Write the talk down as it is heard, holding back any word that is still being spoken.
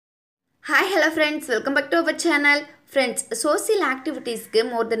Hi, hello friends. Welcome back to our channel. Friends, social activities க்கு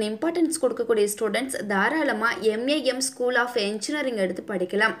more than importance கொடுக்கக்கூடிய students தாராளமா M.A.M School of Engineering எடுத்து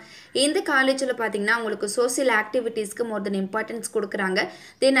படிக்கலாம். இந்த காலேஜ்ல பாத்தீங்கன்னா உங்களுக்கு social activities க்கு more than importance கொடுக்கறாங்க.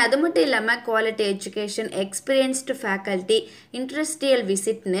 Then அது மட்டும் இல்லாம quality education, experienced faculty, industrial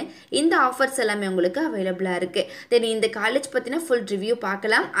visit னு இந்த ஆஃபர்ஸ் எல்லாமே உங்களுக்கு அவேலபிளா இருக்கு. Then இந்த காலேஜ் பத்தின full review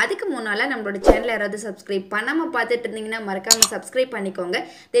பார்க்கலாம். அதுக்கு முன்னால நம்மளோட சேனலை யாராவது subscribe பண்ணாம பார்த்துட்டு இருந்தீங்கன்னா மறக்காம subscribe பண்ணிக்கோங்க.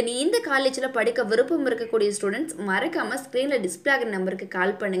 Then இந்த காலேஜ்ல படிக்க விருப்பம் இருக்கக்கூடிய students மறக்காம ஸ்கிரீன்ல டிஸ்ப்ளே ஆகிற நம்பருக்கு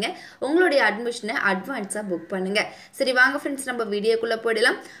கால் பண்ணுங்க. உங்களுடைய அட்மிஷனை அட்வான்ஸா புக் பண்ணுங்க. சரி வாங்க फ्रेंड्स நம்ம வீடியோக்குள்ள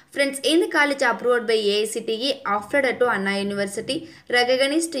போய்டலாம். फ्रेंड्स இந்த college approved by AICTE, offered to Anna University,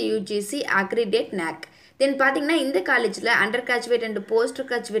 recognized UGC, accredited NAC. Then பாத்தீங்கன்னா இந்த காலேஜ்ல under graduate and post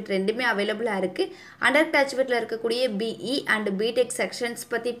graduate ரெண்டுமே அவேலபிளா இருக்கு. அண்டர் கிராஜுவேட்ல இருக்கக்கூடிய BE and B.TED செக்ஷன்ஸ்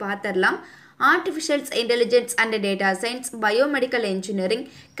பத்தி பார்த்தறலாம். Artificial Intelligence and Data Science, Biomedical Engineering,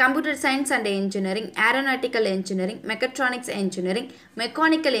 Computer Science and Engineering, Aeronautical Engineering, Mechatronics Engineering,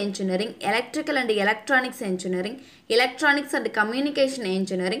 Mechanical Engineering, Electrical and Electronics Engineering, Electronics and Communication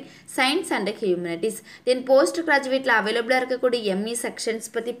Engineering, Science and Humanities. Then postgraduate available இருக்கக்கூடிய ME sections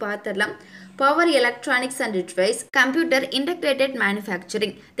பத்தி பார்த்தறலாம். Power Electronics and Device, Computer Integrated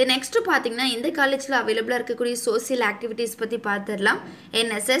Manufacturing. The next பாத்தீங்கன்னா இந்த காலேஜ்ல available இருக்கக்கூடிய social activities பத்தி பார்த்தறலாம்.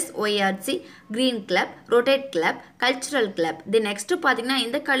 NSS, ORC, Green Club, Rotate Club, Cultural Club. The next பாத்தீங்கன்னா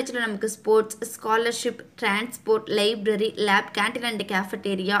இந்த காலேஜ்ல நமக்கு sports, scholarship, transport, library, lab, canteen and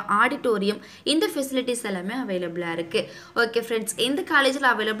cafeteria, auditorium இந்த facilities எல்லாமே available இருக்கு. Okay friends, இந்த காலேஜ்ல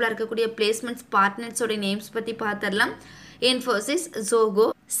available இருக்கக்கூடிய placements partners ஓட names பத்தி பார்த்தறலாம். Infosys, Zogo,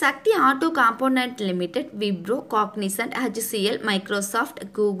 Sakti Auto Component Limited, Wipro, Cognizant, HCL, Microsoft,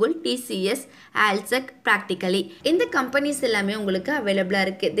 Google, TCS, Alsec, Practically. இந்த companies எல்லாமே உங்களுக்கு அவேலபிளா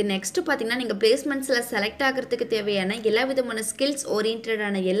இருக்கு. The next பாத்தீங்கன்னா நீங்க பிளேஸ்மெண்ட்ஸ்ல செலக்ட் ஆகிறதுக்கு தேவையான எல்லா விதமான ஸ்கில்ஸ்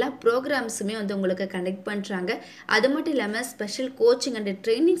ஓரியன்டடான எல்லா ப்ரோக்ராம்ஸுமே வந்து உங்களுக்கு கண்டக்ட் பண்றாங்க. அது மட்டும் இல்லாம ஸ்பெஷல் கோச்சிங் அண்ட்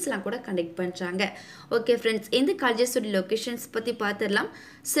ட்ரெய்னிங்ஸ்லாம் கூட கண்டக்ட் பண்றாங்க. ஓகே फ्रेंड्स, இந்த காலேஜஸோட லொகேஷன்ஸ் பத்தி பார்த்தறலாம்.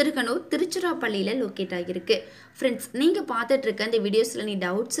 சிறுகனூர், திருச்சிராப்பள்ளியில லொகேட் ஆகிருக்கு. फ्रेंड्स, நீங்க பார்த்துட்டு இருக்க இந்த வீடியோஸ்ல நீ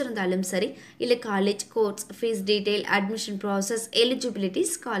டவுட்ஸ் இருந்தாலும் சரி, இல்ல college course, fees detail, admission process, eligibility,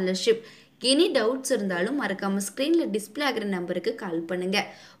 scholarship any doubts இருந்தாலும் மறக்காம ஸ்கிரீன்ல டிஸ்ப்ளே ஆகிற நம்பருக்கு கால் பண்ணுங்க.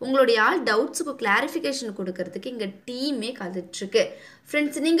 உங்களுடைய ஆல் டவுட்ஸுக்கு கிளாரிஃபிகேஷன் கொடுக்கறதுக்கு இங்க டீமே காத்துட்டு இருக்கு.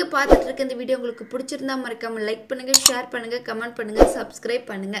 फ्रेंड्स, நீங்க பார்த்துட்டு இருக்க இந்த வீடியோ உங்களுக்கு பிடிச்சிருந்தா மறக்காம லைக் பண்ணுங்க, ஷேர் பண்ணுங்க, கமெண்ட் பண்ணுங்க, சப்ஸ்கிரைப்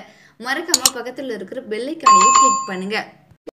பண்ணுங்க. மறக்காம பக்கத்துல இருக்கிற பெல் ஐகானையும் கிளிக் பண்ணுங்க.